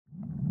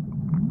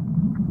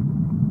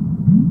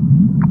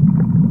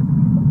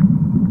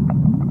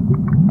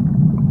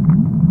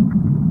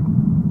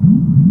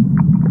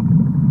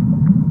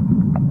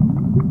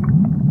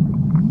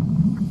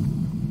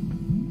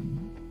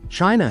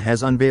China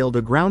has unveiled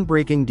a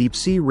groundbreaking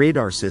deep-sea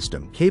radar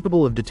system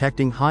capable of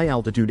detecting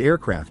high-altitude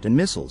aircraft and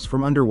missiles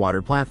from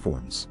underwater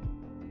platforms.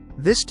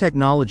 This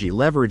technology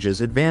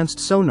leverages advanced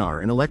sonar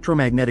and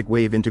electromagnetic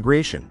wave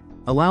integration,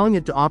 allowing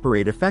it to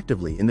operate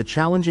effectively in the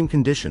challenging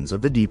conditions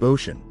of the deep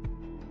ocean.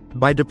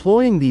 By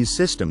deploying these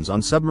systems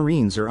on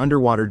submarines or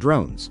underwater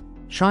drones,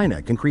 China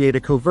can create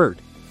a covert,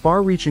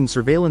 far-reaching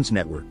surveillance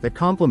network that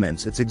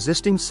complements its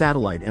existing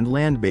satellite and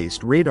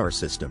land-based radar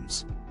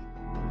systems.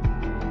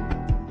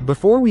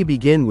 Before we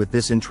begin with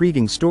this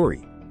intriguing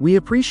story, we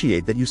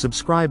appreciate that you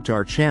subscribe to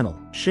our channel,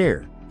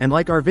 share, and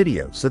like our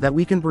video so that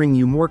we can bring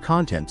you more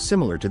content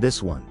similar to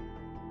this one.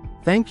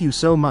 Thank you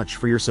so much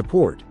for your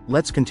support.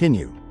 Let's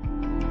continue.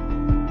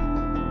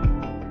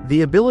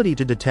 The ability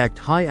to detect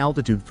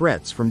high-altitude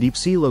threats from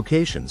deep-sea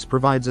locations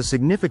provides a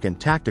significant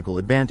tactical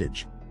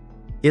advantage.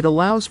 It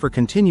allows for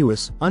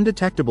continuous,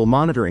 undetectable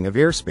monitoring of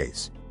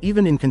airspace,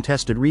 even in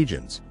contested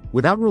regions,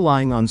 without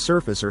relying on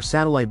surface or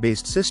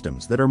satellite-based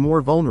systems that are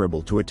more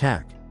vulnerable to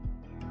attack.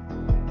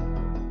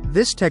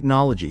 This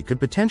technology could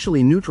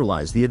potentially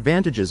neutralize the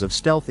advantages of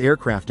stealth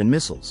aircraft and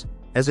missiles,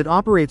 as it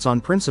operates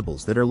on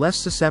principles that are less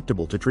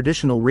susceptible to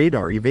traditional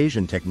radar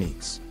evasion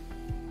techniques.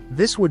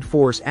 This would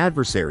force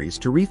adversaries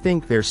to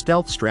rethink their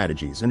stealth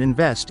strategies and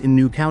invest in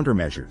new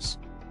countermeasures.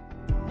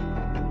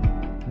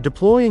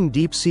 Deploying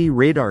deep-sea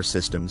radar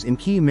systems in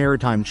key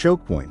maritime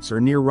choke points or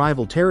near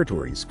rival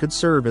territories could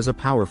serve as a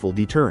powerful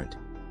deterrent.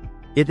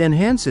 It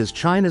enhances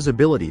China's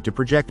ability to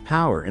project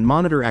power and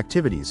monitor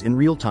activities in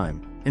real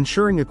time,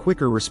 ensuring a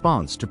quicker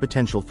response to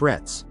potential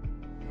threats.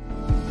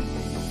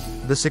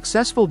 The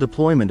successful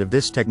deployment of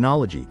this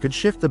technology could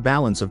shift the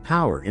balance of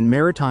power in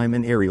maritime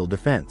and aerial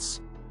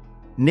defense.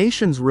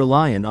 Nations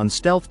reliant on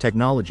stealth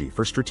technology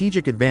for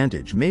strategic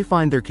advantage may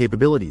find their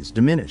capabilities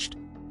diminished,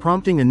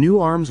 prompting a new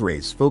arms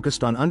race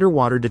focused on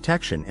underwater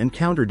detection and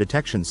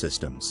counter-detection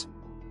systems.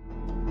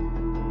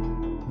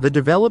 The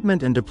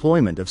development and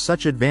deployment of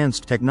such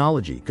advanced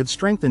technology could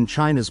strengthen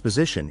China's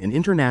position in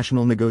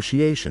international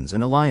negotiations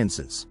and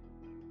alliances.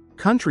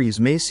 Countries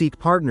may seek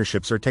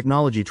partnerships or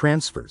technology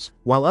transfers,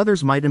 while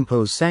others might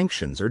impose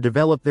sanctions or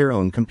develop their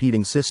own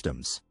competing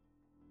systems.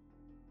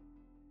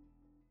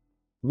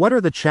 What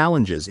are the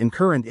challenges in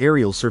current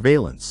aerial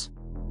surveillance?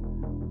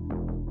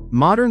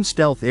 Modern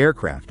stealth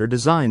aircraft are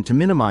designed to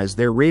minimize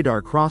their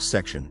radar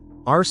cross-section,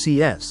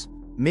 RCS,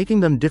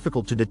 making them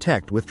difficult to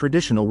detect with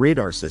traditional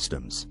radar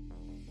systems.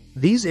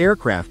 These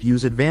aircraft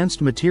use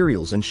advanced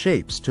materials and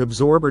shapes to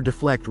absorb or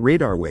deflect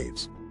radar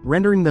waves,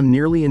 rendering them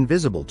nearly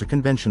invisible to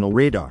conventional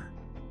radar.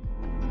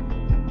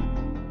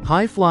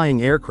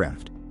 High-flying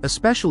aircraft,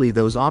 especially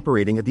those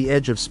operating at the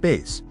edge of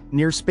space,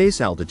 near space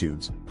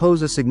altitudes,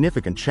 pose a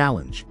significant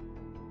challenge.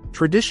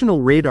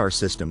 Traditional radar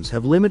systems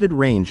have limited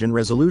range and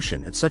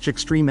resolution at such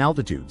extreme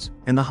altitudes,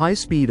 and the high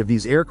speed of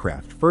these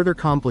aircraft further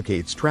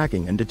complicates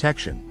tracking and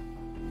detection.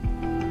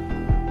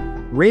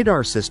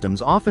 Radar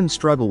systems often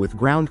struggle with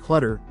ground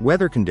clutter,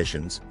 weather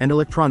conditions, and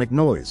electronic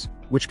noise,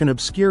 which can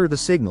obscure the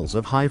signals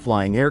of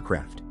high-flying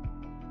aircraft.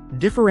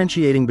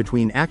 Differentiating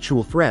between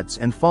actual threats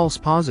and false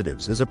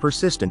positives is a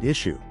persistent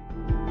issue.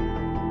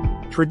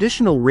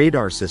 Traditional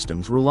radar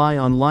systems rely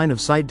on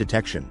line-of-sight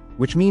detection,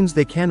 which means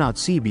they cannot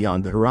see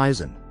beyond the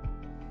horizon.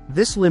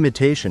 This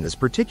limitation is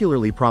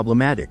particularly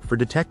problematic for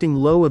detecting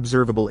low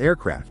observable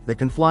aircraft that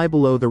can fly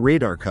below the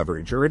radar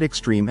coverage or at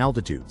extreme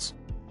altitudes.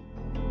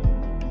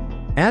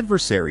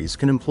 Adversaries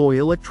can employ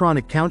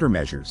electronic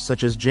countermeasures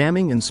such as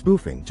jamming and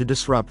spoofing to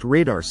disrupt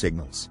radar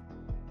signals.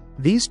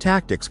 These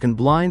tactics can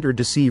blind or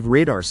deceive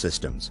radar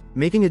systems,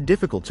 making it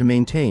difficult to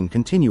maintain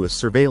continuous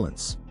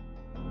surveillance.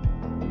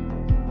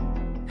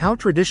 How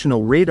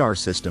traditional radar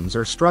systems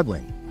are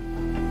struggling.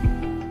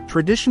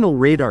 Traditional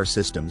radar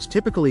systems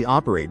typically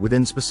operate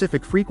within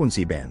specific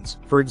frequency bands,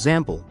 for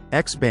example,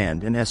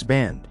 X-band and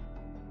S-band.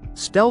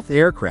 Stealth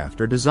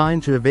aircraft are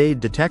designed to evade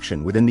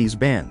detection within these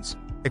bands,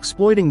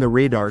 exploiting the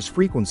radar's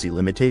frequency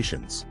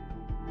limitations.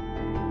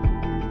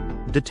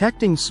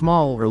 Detecting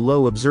small or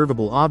low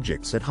observable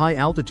objects at high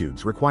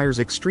altitudes requires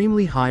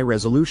extremely high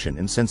resolution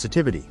and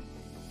sensitivity.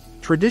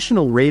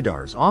 Traditional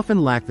radars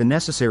often lack the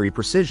necessary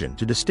precision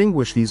to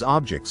distinguish these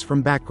objects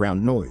from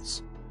background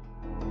noise.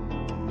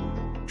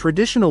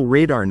 Traditional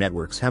radar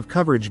networks have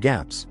coverage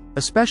gaps,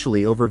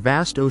 especially over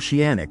vast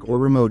oceanic or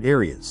remote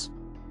areas.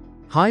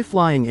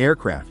 High-flying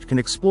aircraft can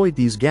exploit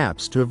these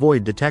gaps to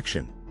avoid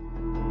detection.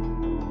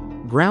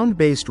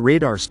 Ground-based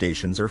radar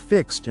stations are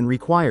fixed and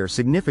require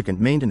significant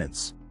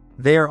maintenance.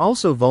 They are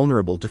also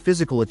vulnerable to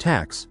physical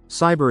attacks,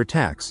 cyber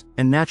attacks,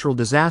 and natural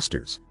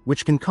disasters,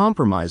 which can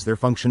compromise their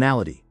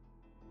functionality.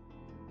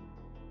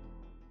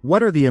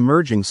 What are the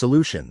emerging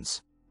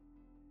solutions?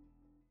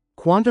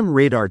 Quantum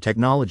radar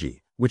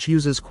technology, which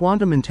uses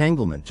quantum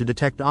entanglement to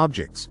detect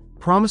objects,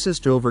 promises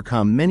to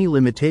overcome many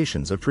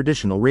limitations of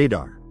traditional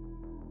radar.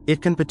 It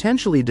can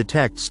potentially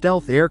detect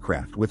stealth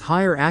aircraft with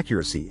higher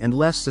accuracy and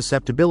less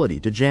susceptibility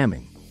to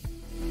jamming.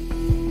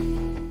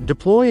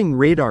 Deploying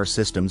radar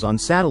systems on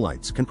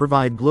satellites can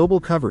provide global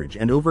coverage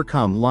and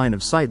overcome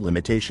line-of-sight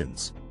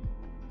limitations.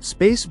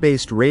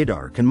 Space-based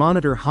radar can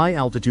monitor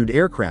high-altitude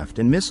aircraft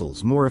and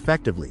missiles more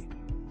effectively.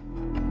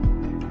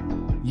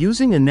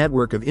 Using a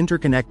network of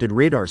interconnected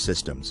radar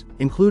systems,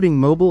 including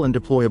mobile and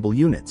deployable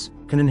units,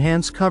 can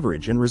enhance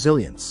coverage and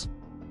resilience.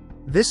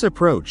 This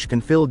approach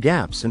can fill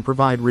gaps and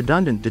provide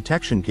redundant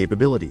detection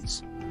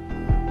capabilities.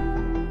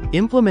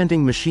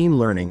 Implementing machine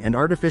learning and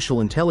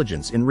artificial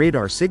intelligence in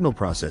radar signal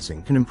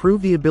processing can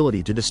improve the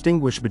ability to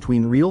distinguish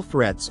between real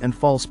threats and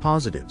false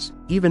positives,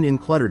 even in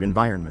cluttered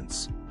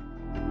environments.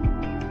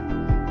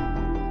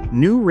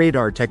 New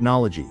radar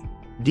technology.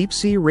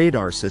 Deep-sea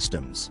radar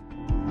systems.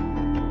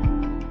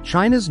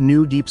 China's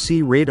new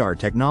deep-sea radar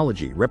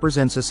technology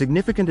represents a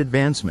significant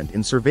advancement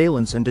in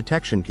surveillance and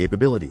detection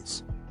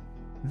capabilities.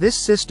 This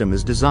system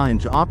is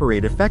designed to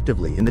operate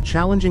effectively in the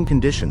challenging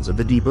conditions of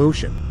the deep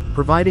ocean,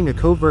 providing a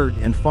covert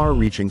and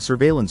far-reaching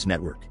surveillance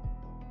network.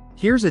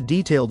 Here's a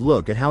detailed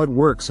look at how it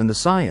works and the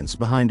science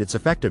behind its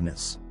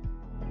effectiveness.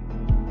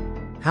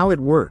 How it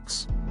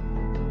works.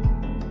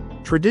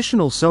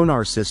 Traditional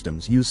sonar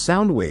systems use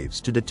sound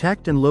waves to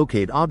detect and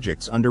locate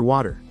objects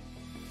underwater.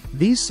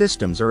 These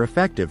systems are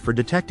effective for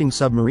detecting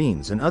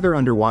submarines and other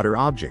underwater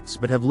objects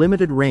but have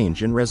limited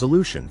range and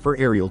resolution for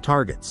aerial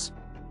targets.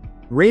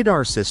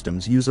 Radar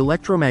systems use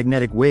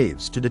electromagnetic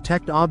waves to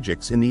detect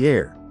objects in the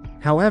air.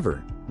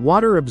 However,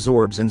 water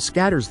absorbs and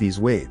scatters these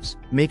waves,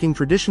 making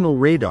traditional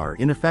radar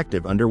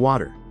ineffective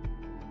underwater.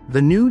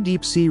 The new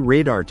deep-sea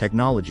radar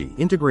technology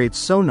integrates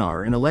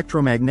sonar and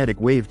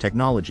electromagnetic wave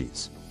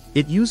technologies.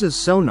 It uses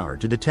sonar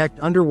to detect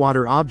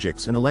underwater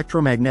objects and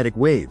electromagnetic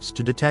waves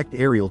to detect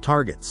aerial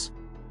targets.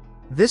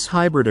 This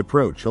hybrid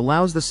approach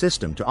allows the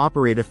system to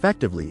operate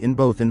effectively in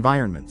both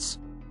environments.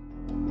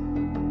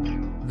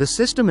 The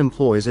system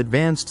employs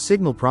advanced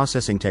signal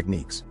processing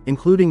techniques,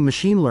 including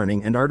machine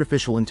learning and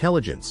artificial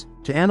intelligence,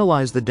 to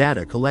analyze the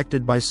data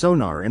collected by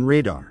sonar and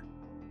radar.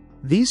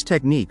 These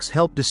techniques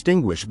help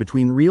distinguish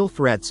between real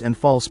threats and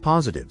false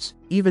positives,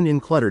 even in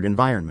cluttered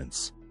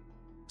environments.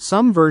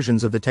 Some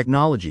versions of the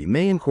technology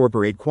may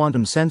incorporate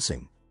quantum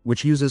sensing,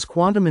 which uses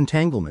quantum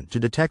entanglement to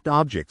detect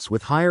objects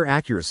with higher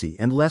accuracy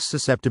and less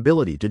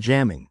susceptibility to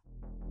jamming.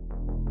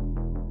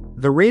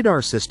 The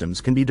radar systems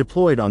can be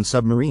deployed on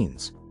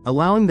submarines,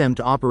 allowing them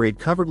to operate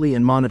covertly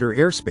and monitor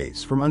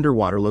airspace from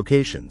underwater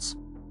locations.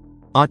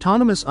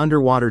 Autonomous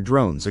underwater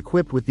drones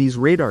equipped with these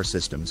radar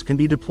systems can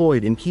be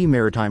deployed in key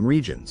maritime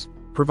regions,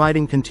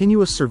 providing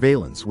continuous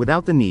surveillance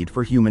without the need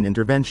for human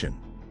intervention.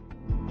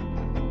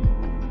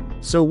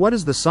 So what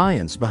is the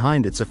science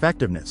behind its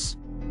effectiveness?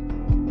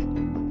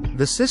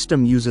 The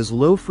system uses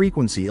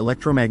low-frequency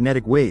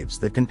electromagnetic waves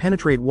that can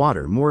penetrate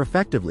water more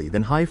effectively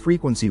than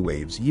high-frequency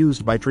waves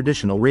used by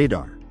traditional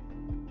radar.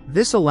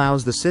 This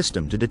allows the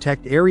system to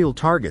detect aerial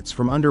targets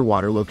from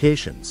underwater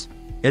locations.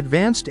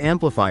 Advanced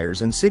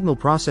amplifiers and signal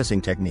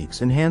processing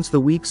techniques enhance the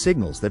weak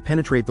signals that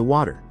penetrate the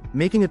water,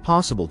 making it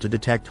possible to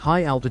detect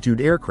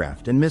high-altitude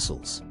aircraft and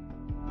missiles.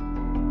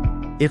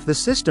 If the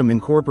system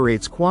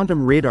incorporates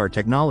quantum radar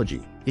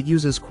technology, it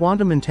uses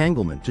quantum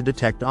entanglement to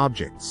detect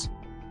objects.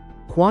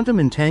 Quantum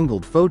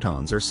entangled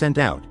photons are sent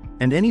out,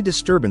 and any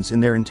disturbance in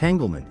their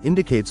entanglement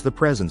indicates the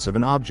presence of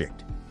an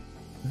object.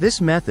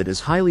 This method is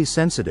highly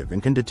sensitive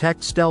and can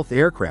detect stealth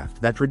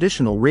aircraft that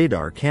traditional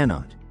radar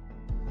cannot.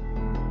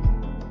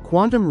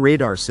 Quantum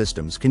radar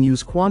systems can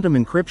use quantum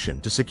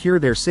encryption to secure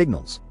their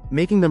signals,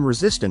 making them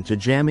resistant to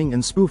jamming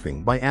and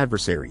spoofing by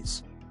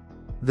adversaries.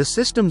 The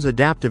system's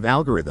adaptive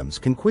algorithms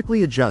can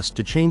quickly adjust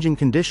to changing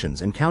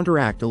conditions and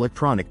counteract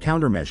electronic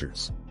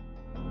countermeasures.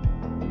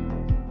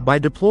 By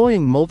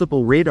deploying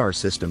multiple radar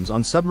systems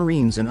on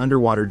submarines and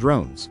underwater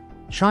drones,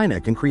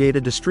 China can create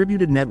a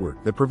distributed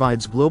network that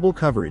provides global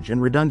coverage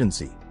and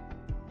redundancy.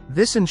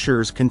 This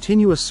ensures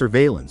continuous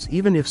surveillance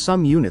even if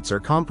some units are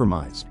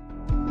compromised.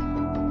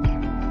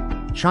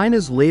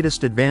 China's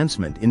latest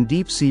advancement in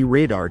deep-sea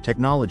radar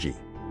technology.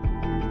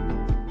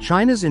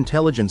 China's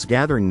intelligence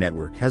gathering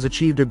network has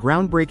achieved a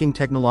groundbreaking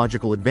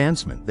technological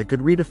advancement that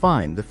could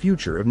redefine the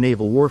future of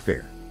naval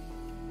warfare.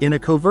 In a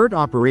covert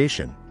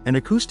operation, an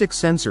acoustic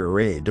sensor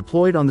array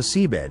deployed on the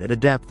seabed at a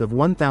depth of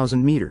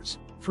 1,000 meters,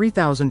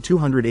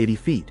 3,280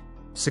 feet,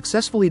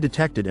 successfully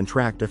detected and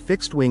tracked a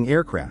fixed-wing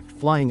aircraft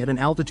flying at an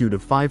altitude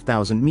of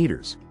 5,000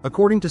 meters,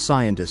 according to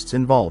scientists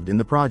involved in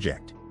the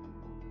project.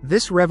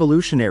 This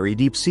revolutionary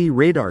deep-sea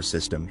radar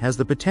system has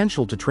the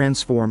potential to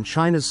transform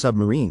China's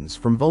submarines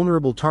from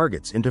vulnerable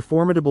targets into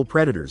formidable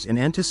predators in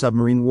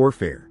anti-submarine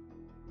warfare.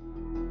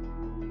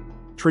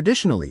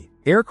 Traditionally,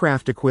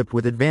 aircraft equipped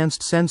with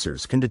advanced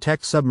sensors can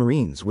detect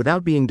submarines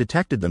without being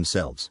detected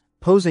themselves,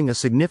 posing a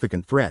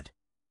significant threat.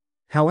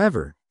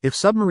 However, if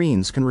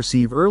submarines can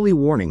receive early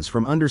warnings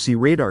from undersea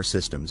radar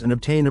systems and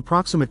obtain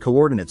approximate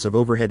coordinates of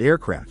overhead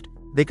aircraft,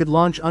 they could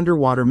launch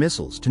underwater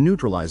missiles to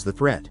neutralize the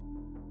threat.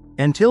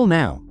 Until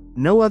now,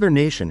 no other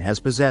nation has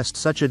possessed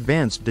such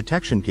advanced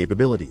detection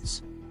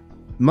capabilities.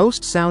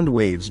 Most sound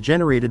waves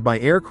generated by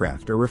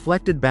aircraft are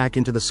reflected back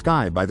into the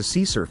sky by the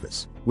sea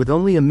surface, with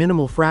only a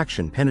minimal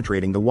fraction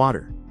penetrating the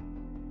water.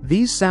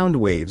 These sound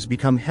waves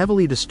become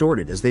heavily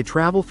distorted as they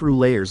travel through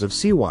layers of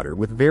seawater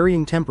with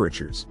varying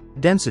temperatures,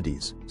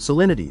 densities,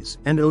 salinities,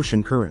 and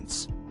ocean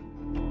currents.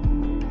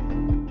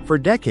 For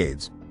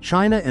decades,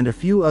 China and a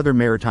few other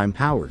maritime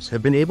powers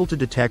have been able to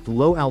detect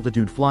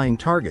low-altitude flying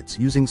targets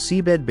using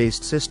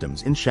seabed-based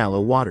systems in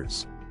shallow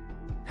waters.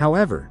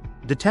 However,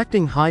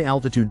 detecting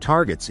high-altitude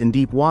targets in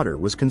deep water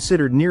was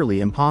considered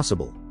nearly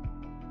impossible.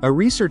 A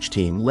research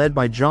team led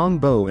by Zhang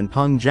Bo and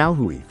Peng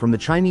Zhaohui from the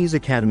Chinese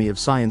Academy of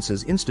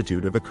Sciences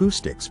Institute of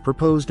Acoustics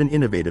proposed an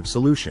innovative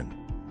solution.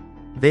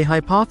 They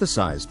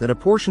hypothesized that a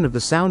portion of the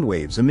sound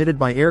waves emitted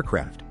by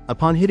aircraft,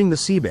 upon hitting the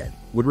seabed,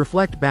 would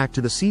reflect back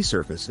to the sea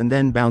surface and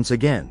then bounce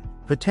again,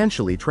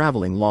 potentially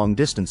traveling long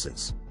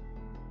distances.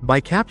 By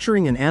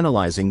capturing and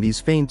analyzing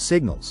these faint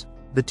signals,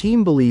 the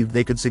team believed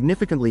they could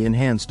significantly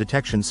enhance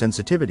detection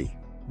sensitivity,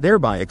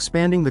 thereby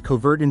expanding the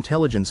covert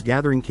intelligence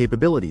gathering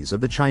capabilities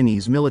of the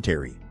Chinese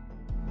military.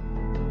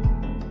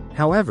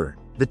 However,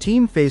 the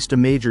team faced a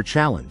major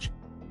challenge.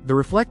 The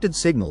reflected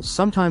signals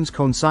sometimes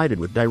coincided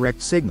with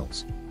direct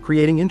signals,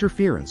 creating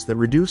interference that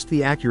reduced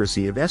the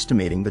accuracy of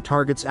estimating the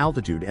target's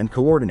altitude and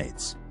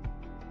coordinates.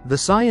 The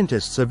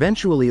scientists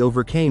eventually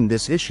overcame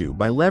this issue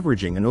by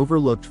leveraging an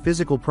overlooked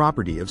physical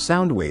property of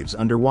sound waves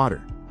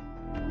underwater.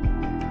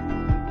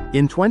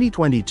 In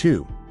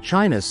 2022,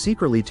 China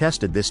secretly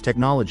tested this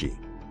technology.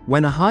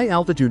 When a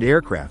high-altitude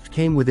aircraft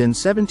came within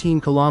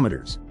 17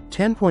 kilometers,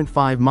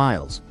 10.5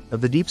 miles,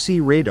 of the deep-sea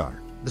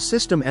radar, the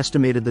system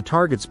estimated the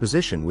target's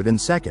position within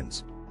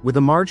seconds, with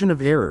a margin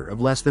of error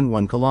of less than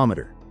 1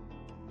 kilometer.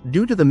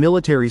 Due to the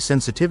military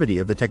sensitivity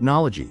of the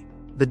technology,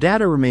 the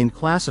data remained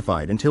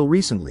classified until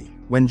recently,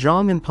 when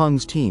Zhang and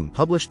Peng's team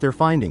published their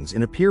findings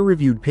in a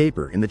peer-reviewed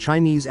paper in the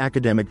Chinese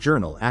academic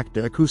journal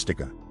Acta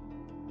Acustica.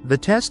 The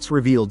tests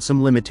revealed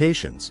some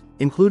limitations,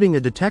 including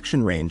a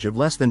detection range of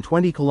less than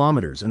 20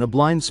 kilometers and a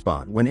blind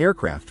spot when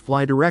aircraft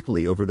fly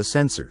directly over the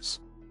sensors.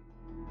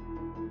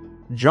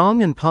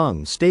 Zhang and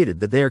Peng stated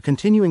that they are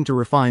continuing to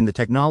refine the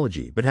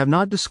technology but have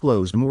not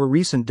disclosed more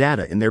recent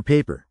data in their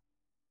paper.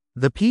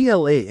 The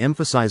PLA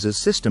emphasizes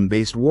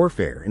system-based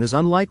warfare and is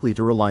unlikely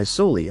to rely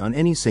solely on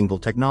any single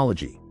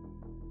technology.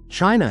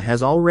 China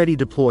has already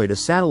deployed a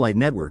satellite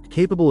network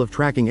capable of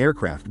tracking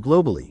aircraft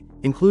globally,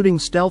 including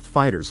stealth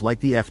fighters like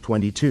the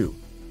F-22.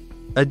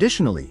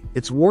 Additionally,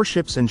 its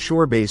warships and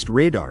shore-based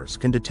radars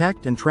can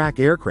detect and track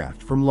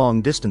aircraft from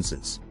long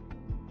distances.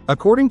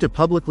 According to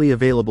publicly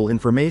available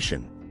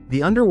information,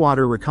 the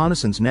underwater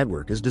reconnaissance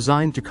network is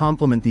designed to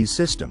complement these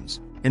systems,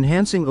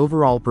 enhancing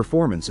overall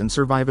performance and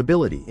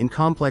survivability in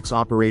complex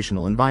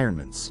operational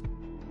environments.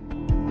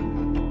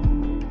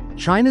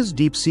 China's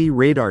deep-sea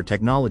radar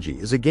technology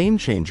is a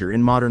game-changer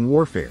in modern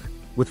warfare,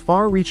 with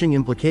far-reaching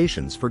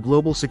implications for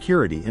global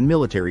security and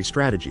military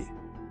strategy.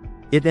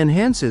 It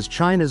enhances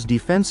China's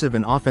defensive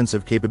and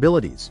offensive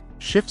capabilities,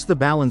 shifts the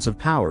balance of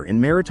power in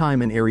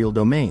maritime and aerial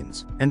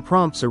domains, and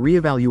prompts a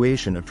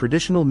re-evaluation of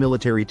traditional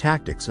military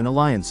tactics and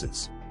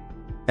alliances.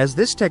 As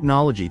this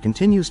technology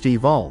continues to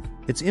evolve,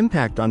 its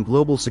impact on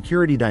global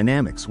security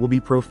dynamics will be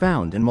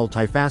profound and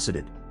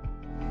multifaceted.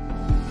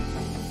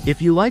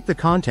 If you like the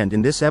content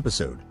in this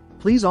episode,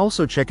 please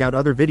also check out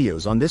other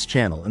videos on this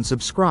channel and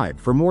subscribe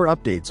for more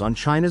updates on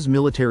China's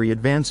military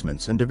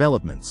advancements and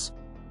developments.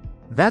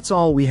 That's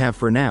all we have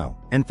for now,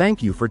 and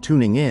thank you for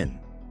tuning in.